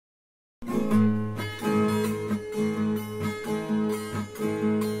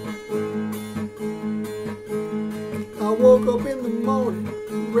morning,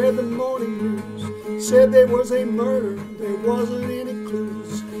 read the morning news. Said there was a murder, there wasn't any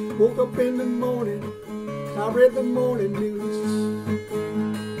clues. Woke up in the morning, I read the morning news.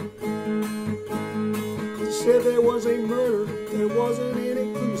 Said there was a murder, there wasn't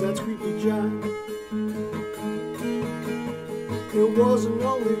any clues. That's Creepy John. There wasn't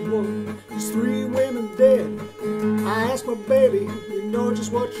only one, there's 3 women dead. I asked my baby, you know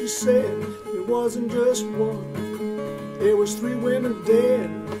just what she said. It wasn't just one, there was 3 women dead.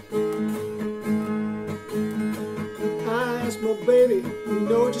 I asked my baby, you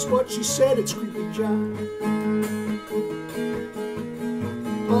know just what she said. It's Creepy John.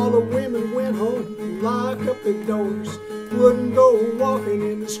 All the women went home, locked up their doors. Wouldn't go walking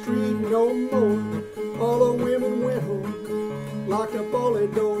in the street no more. All the women went home, locked up all their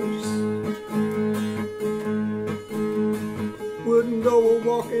doors. Wouldn't go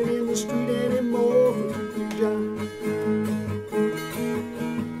walking in the street anymore. John.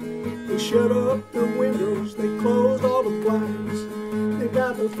 They shut up the windows, they closed all the blinds. They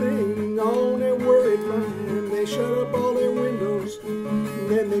got the thing on their worried mind. They shut up all their windows, and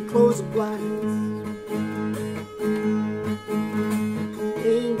then they closed the blinds.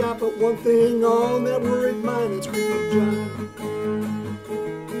 Ain't got but one thing on that worried mind. That's Creepy John.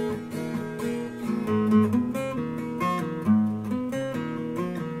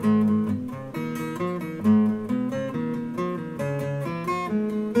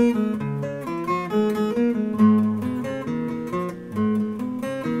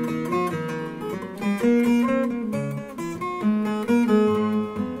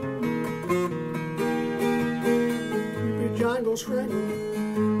 John goes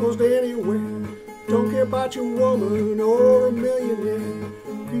strangling most anywhere. Don't care about your woman or a millionaire.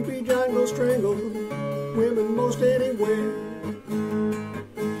 Creepy John goes strangle women most anywhere.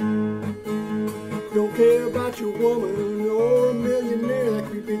 Don't care about your woman or a millionaire. That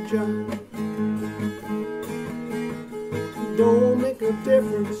Creepy John. Don't make a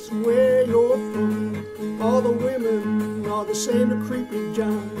difference where you're from. All the women are the same to Creepy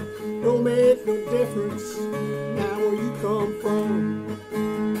John. Don't make no difference now where you come from.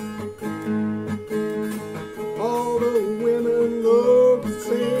 All the women look the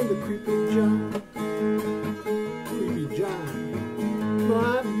same to Creepy John. Creepy John.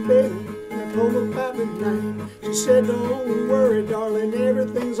 My baby left home about midnight. She said, don't worry, darling,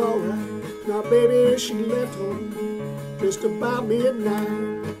 everything's alright. My baby, she left home just about midnight.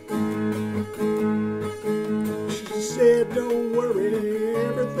 She said, don't worry,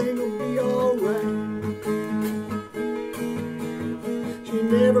 everything will be alright. She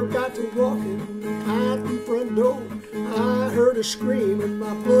never got to walking out the front door. I heard her scream and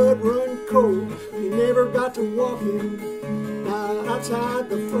my blood run cold. She never got to walking outside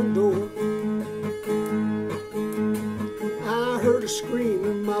the front door. I heard her scream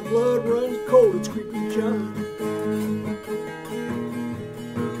and my blood runs cold. It's Creepy John.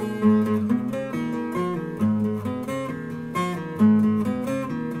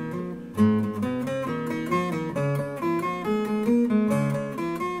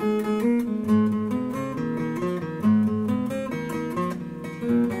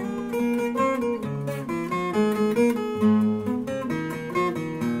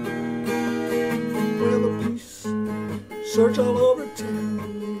 Search all over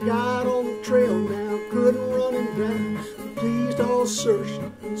town, got on the trail now, couldn't run him down. The police all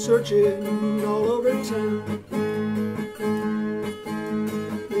searching all over town.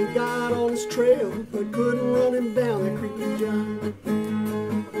 They got on his trail, but couldn't run him down. That Creepy John.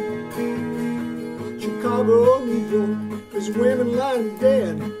 Chicago, New York, there's women lying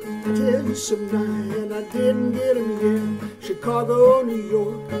dead. I tell you some night, and I didn't get them yet. Chicago, New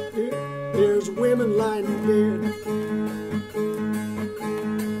York, there's women lying dead.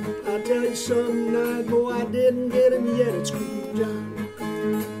 I tell you some night, boy, I didn't get him yet. It's Creepy John.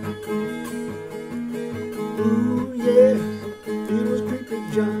 Ooh, yeah, he was Creepy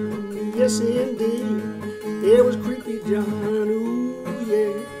John. Yes, indeed, it was Creepy John. Ooh,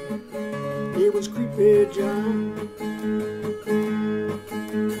 yeah, it was Creepy John.